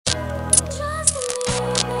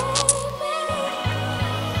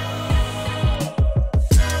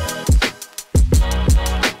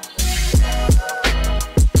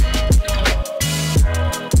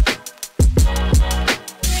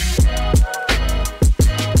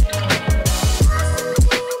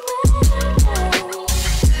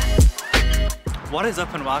What is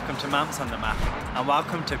up and welcome to Maps on the Map, and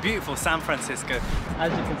welcome to beautiful San Francisco,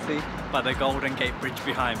 as you can see by the Golden Gate Bridge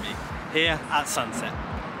behind me, here at sunset.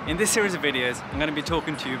 In this series of videos, I'm going to be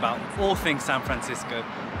talking to you about all things San Francisco,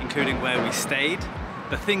 including where we stayed,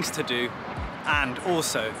 the things to do, and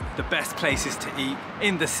also the best places to eat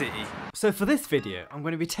in the city. So for this video, I'm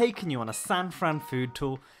going to be taking you on a San Fran food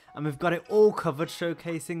tour, and we've got it all covered,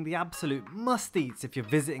 showcasing the absolute must-eats if you're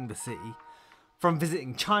visiting the city. From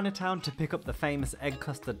visiting Chinatown to pick up the famous egg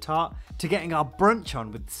custard tart, to getting our brunch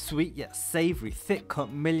on with sweet yet savoury thick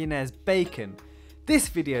cut Millionaire's bacon, this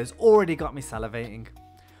video's already got me salivating.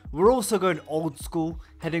 We're also going old school,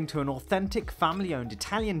 heading to an authentic family owned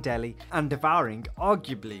Italian deli and devouring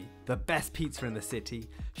arguably the best pizza in the city,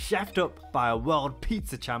 chefed up by a world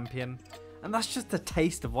pizza champion, and that's just a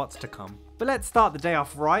taste of what's to come. But let's start the day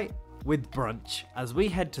off right with brunch, as we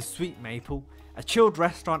head to Sweet Maple, a chilled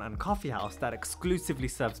restaurant and coffee house that exclusively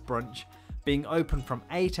serves brunch, being open from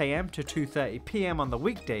 8 AM to 2:30 PM on the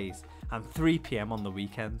weekdays and 3 PM on the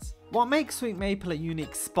weekends. What makes Sweet Maple a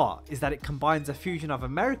unique spot is that it combines a fusion of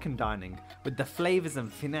American dining with the flavours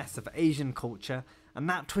and finesse of Asian culture, and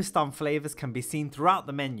that twist on flavours can be seen throughout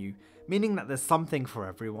the menu, meaning that there's something for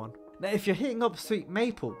everyone. Now if you're hitting up Sweet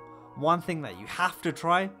Maple, one thing that you have to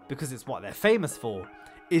try, because it's what they're famous for,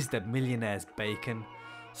 is the Millionaire's bacon.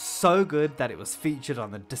 So good that it was featured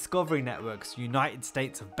on the Discovery Network's United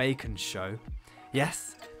States of Bacon show.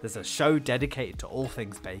 Yes, there's a show dedicated to all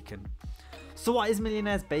things bacon. So what is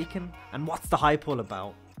Millionaire's bacon, and what's the hype all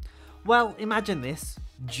about? Well, imagine this: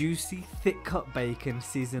 juicy, thick cut bacon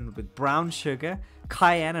seasoned with brown sugar,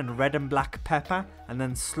 cayenne and red and black pepper, and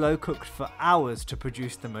then slow cooked for hours to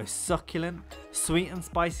produce the most succulent, sweet and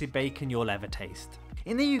spicy bacon you'll ever taste.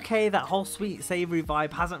 In the UK, that whole sweet savoury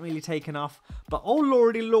vibe hasn't really taken off, but oh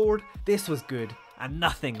lordy lord, this was good, and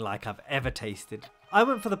nothing like I've ever tasted. I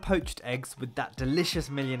went for the poached eggs with that delicious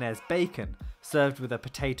Millionaire's bacon, served with a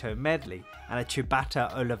potato medley and a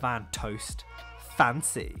ciabatta au levain toast.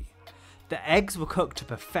 Fancy! The eggs were cooked to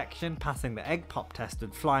perfection, passing the egg pop test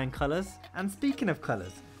with flying colours. And speaking of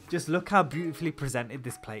colours, just look how beautifully presented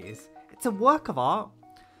this plate is. It's a work of art.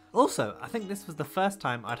 Also, I think this was the first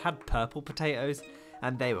time I'd had purple potatoes,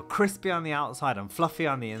 and they were crispy on the outside and fluffy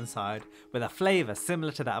on the inside, with a flavour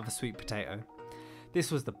similar to that of a sweet potato. This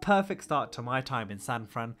was the perfect start to my time in San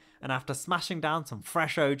Fran, and after smashing down some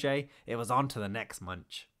fresh OJ, it was on to the next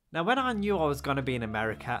munch. Now when I knew I was going to be in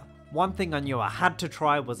America, one thing I knew I had to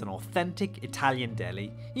try was an authentic Italian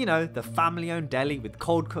deli. You know, the family owned deli with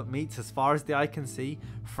cold cut meats as far as the eye can see,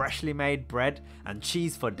 freshly made bread and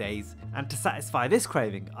cheese for days. And to satisfy this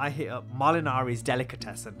craving, I hit up Molinari's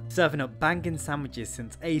Delicatessen, serving up banging sandwiches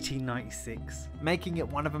since 1896, making it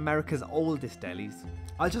one of America's oldest delis.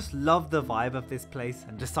 I just loved the vibe of this place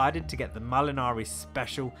and decided to get the Molinari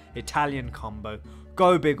special Italian combo.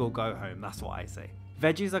 Go big or go home, that's what I say.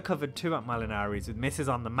 Veggies are covered too at Molinari's, with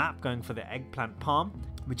Mrs. on the map going for the eggplant parm,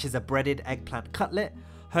 which is a breaded eggplant cutlet,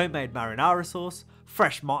 homemade marinara sauce,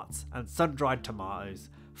 fresh mozz and sun-dried tomatoes.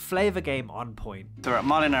 Flavour game on point. So we're at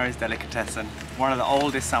Molinari's Delicatessen, one of the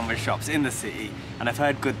oldest sandwich shops in the city, and I've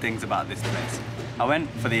heard good things about this place. I went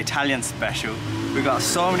for the Italian special. We got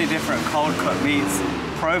so many different cold cut meats,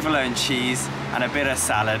 provolone cheese and a bit of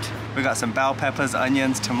salad. We got some bell peppers,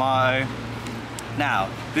 onions, tomato. Now,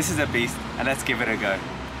 this is a beast, and let's give it a go.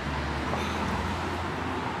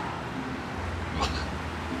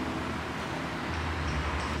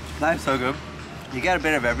 That's so good. You get a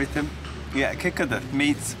bit of everything. You get a kick of the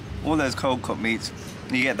meats, all those cold cut meats.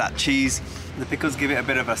 You get that cheese. The pickles give it a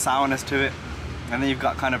bit of a sourness to it. And then you've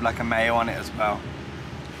got kind of like a mayo on it as well.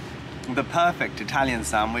 The perfect Italian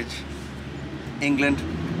sandwich. England,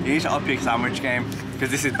 you need to up your sandwich game,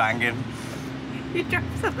 because this is banging. You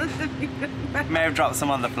dropped some on the floor. May have dropped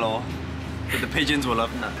some on the floor, but the pigeons will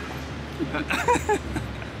love that.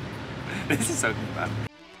 This is so good, man.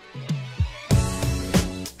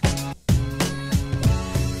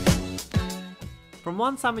 From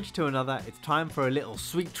one sandwich to another, it's time for a little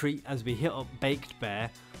sweet treat as we hit up Baked Bear,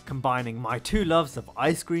 combining my two loves of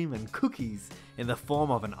ice cream and cookies in the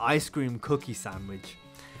form of an ice cream cookie sandwich.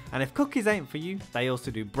 And if cookies ain't for you, they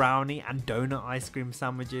also do brownie and donut ice cream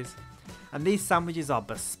sandwiches. And these sandwiches are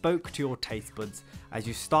bespoke to your taste buds, as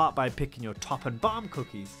you start by picking your top and bottom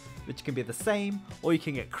cookies, which can be the same, or you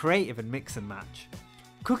can get creative and mix and match.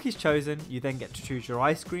 Cookies chosen, you then get to choose your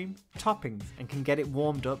ice cream, toppings, and can get it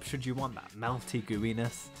warmed up should you want that melty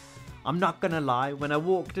gooiness. I'm not gonna lie, when I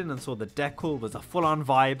walked in and saw the decor was a full on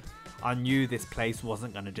vibe, I knew this place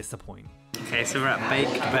wasn't gonna disappoint. Okay, so we're at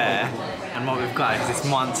Baked Bear, and what we've got is this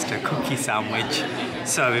monster cookie sandwich.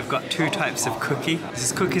 So we've got two types of cookie. This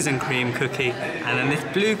is cookies and cream cookie, and then this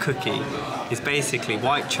blue cookie is basically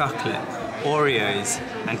white chocolate, Oreos,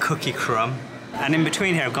 and cookie crumb. And in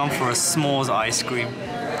between here, I've gone for a s'mores ice cream.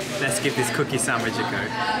 Let's give this cookie sandwich a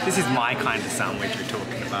go. This is my kind of sandwich we're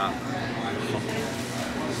talking about.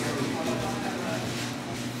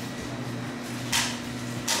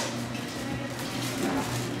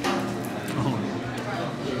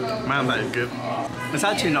 Man, that is good. It's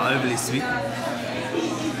actually not overly sweet.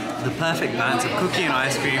 The perfect balance of cookie and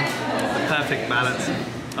ice cream, the perfect balance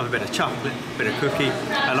of a bit of chocolate, a bit of cookie,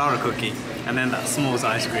 a lot of cookie, and then that s'mores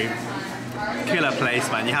ice cream. Killer place,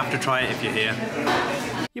 man. You have to try it if you're here.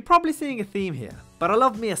 You're probably seeing a theme here, but I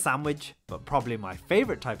love me a sandwich, but probably my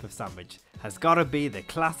favourite type of sandwich has gotta be the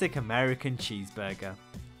classic American cheeseburger.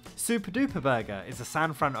 Super Duper Burger is a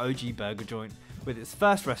San Fran OG burger joint with its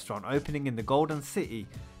first restaurant opening in the Golden City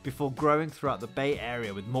before growing throughout the Bay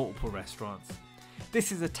Area with multiple restaurants.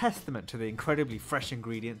 This is a testament to the incredibly fresh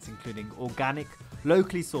ingredients including organic,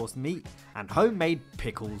 locally sourced meat and homemade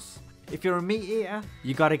pickles. If you're a meat eater,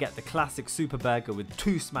 you gotta get the classic Super Burger with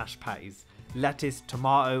 2 smashed patties, lettuce,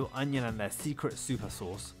 tomato, onion and their secret super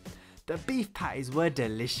sauce. The beef patties were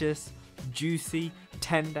delicious, juicy,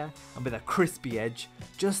 tender and with a crispy edge,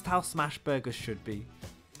 just how smash burgers should be.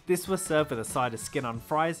 This was served with a side of skin on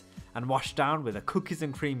fries and washed down with a cookies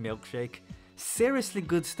and cream milkshake. Seriously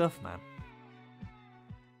good stuff, man.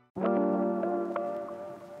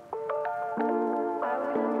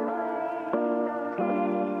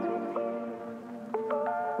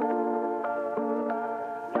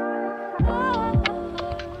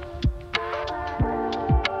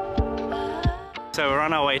 So we're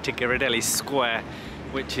on our way to Ghirardelli Square,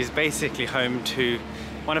 which is basically home to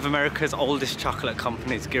one of America's oldest chocolate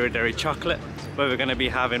companies, Ghirardelli Chocolate, where we're going to be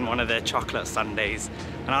having one of their chocolate sundaes,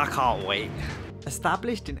 and I can't wait.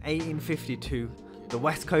 Established in 1852, the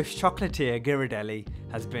West Coast chocolatier Ghirardelli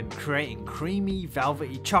has been creating creamy,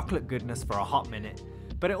 velvety chocolate goodness for a hot minute,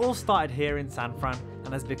 but it all started here in San Fran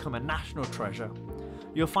and has become a national treasure.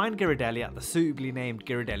 You'll find Ghirardelli at the suitably named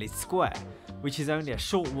Ghirardelli Square, which is only a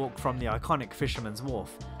short walk from the iconic Fisherman's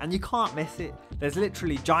Wharf, and you can't miss it. There's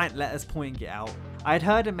literally giant letters pointing it out. I had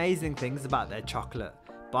heard amazing things about their chocolate,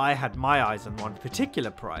 but I had my eyes on one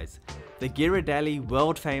particular prize, the Ghirardelli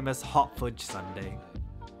world famous hot fudge sundae.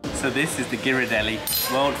 So this is the Ghirardelli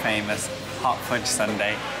world famous hot fudge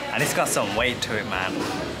sundae, and it's got some weight to it, man.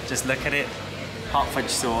 Just look at it. Hot fudge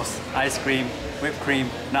sauce, ice cream, whipped cream,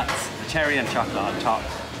 nuts, cherry and chocolate on top.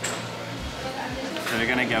 So we're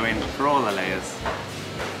gonna go in for all the layers.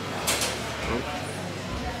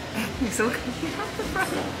 He's all coming out the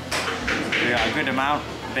front. We got a good amount,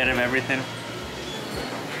 a bit of everything.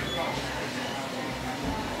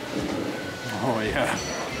 Oh yeah.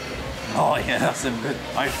 Oh yeah, that's some good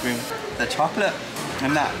ice cream. The chocolate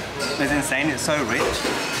and that is insane, it's so rich.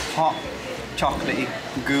 Hot, chocolatey,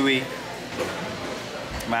 gooey.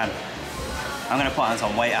 Man, I'm gonna put on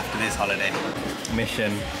some weight after this holiday.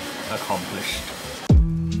 Mission accomplished.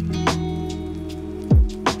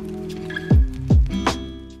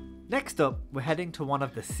 Next up, we're heading to one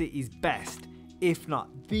of the city's best, if not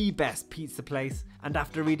the best pizza place, and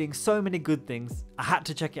after reading so many good things, I had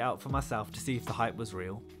to check it out for myself to see if the hype was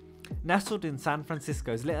real. Nestled in San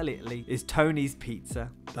Francisco's Little Italy is Tony's Pizza,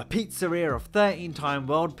 the pizzeria of 13-time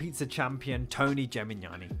world pizza champion Tony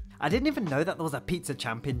Gemignani. I didn't even know that there was a pizza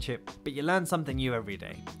championship, but you learn something new every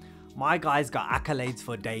day. My guy's got accolades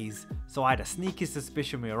for days, so I had a sneaky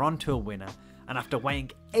suspicion we were on to a winner, and after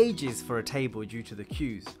waiting ages for a table due to the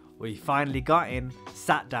queues, we finally got in,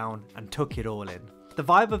 sat down and took it all in. The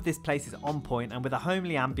vibe of this place is on point, and with a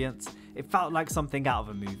homely ambience, it felt like something out of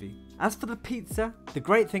a movie. As for the pizza, the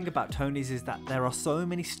great thing about Tony's is that there are so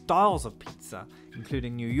many styles of pizza,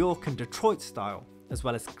 including New York and Detroit style, as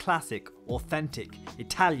well as classic, authentic,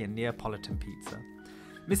 Italian Neapolitan pizza.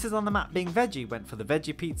 Mrs. on the Map being veggie went for the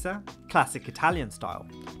veggie pizza, classic Italian style,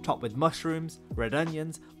 topped with mushrooms, red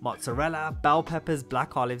onions, mozzarella, bell peppers,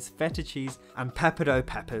 black olives, feta cheese and pepperdo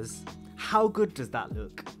peppers. How good does that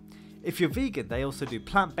look? If you're vegan, they also do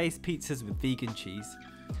plant-based pizzas with vegan cheese.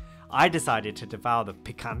 I decided to devour the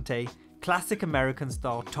picante, classic American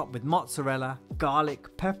style topped with mozzarella,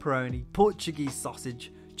 garlic, pepperoni, Portuguese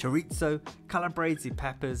sausage, chorizo, calabrese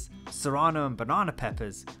peppers, serrano and banana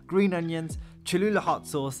peppers, green onions, Cholula hot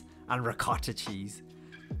sauce and ricotta cheese.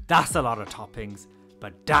 That's a lot of toppings,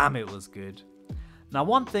 but damn it was good. Now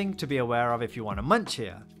one thing to be aware of if you want to munch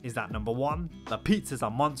here is that number 1, the pizzas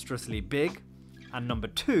are monstrously big, and number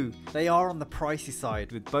 2, they are on the pricey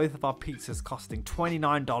side with both of our pizzas costing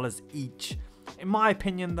 $29 each. In my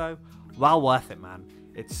opinion though, Well worth it, man.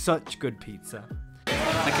 It's such good pizza.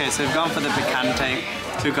 Okay, so we've gone for the picante.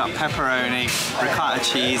 So we've got pepperoni, ricotta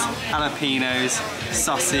cheese, jalapenos,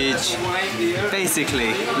 sausage,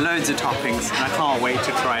 basically loads of toppings, and I can't wait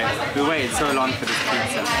to try it. We waited so long for this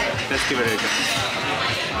pizza. Let's give it a go.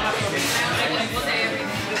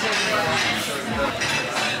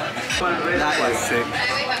 That is sick.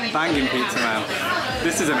 Banging pizza, man.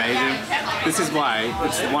 This is amazing. This is why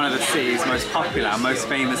it's one of the city's most popular, most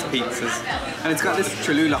famous pizzas. And it's got this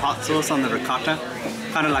Cholula hot sauce on the ricotta,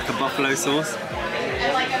 kind of like a buffalo sauce.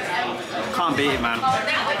 Can't beat it, man.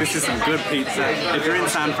 This is some good pizza. If you're in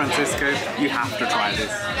San Francisco, you have to try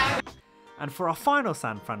this. And for our final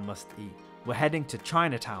San Fran must-eat, we're heading to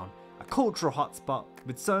Chinatown, a cultural hotspot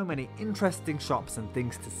with so many interesting shops and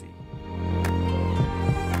things to see.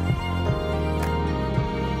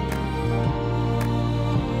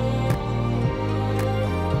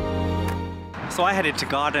 So I headed to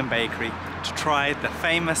Garden Bakery to try the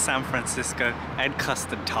famous San Francisco egg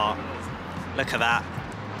custard tart. Look at that.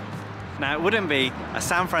 Now it wouldn't be a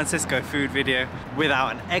San Francisco food video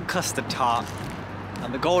without an egg custard tart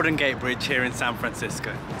on the Golden Gate Bridge here in San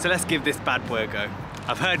Francisco. So let's give this bad boy a go.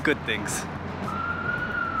 I've heard good things.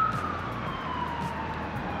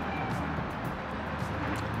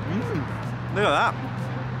 Look at that.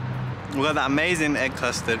 We've got that amazing egg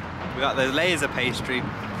custard. We've got those layers of pastry.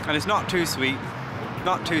 And it's not too sweet,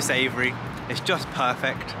 not too savory, it's just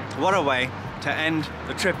perfect. What a way to end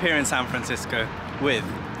the trip here in San Francisco with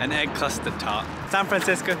an egg custard tart. San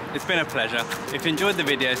Francisco, it's been a pleasure. If you enjoyed the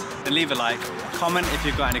videos, then leave a like, comment if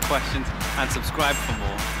you've got any questions, and subscribe for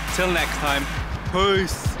more. Till next time,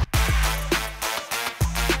 peace!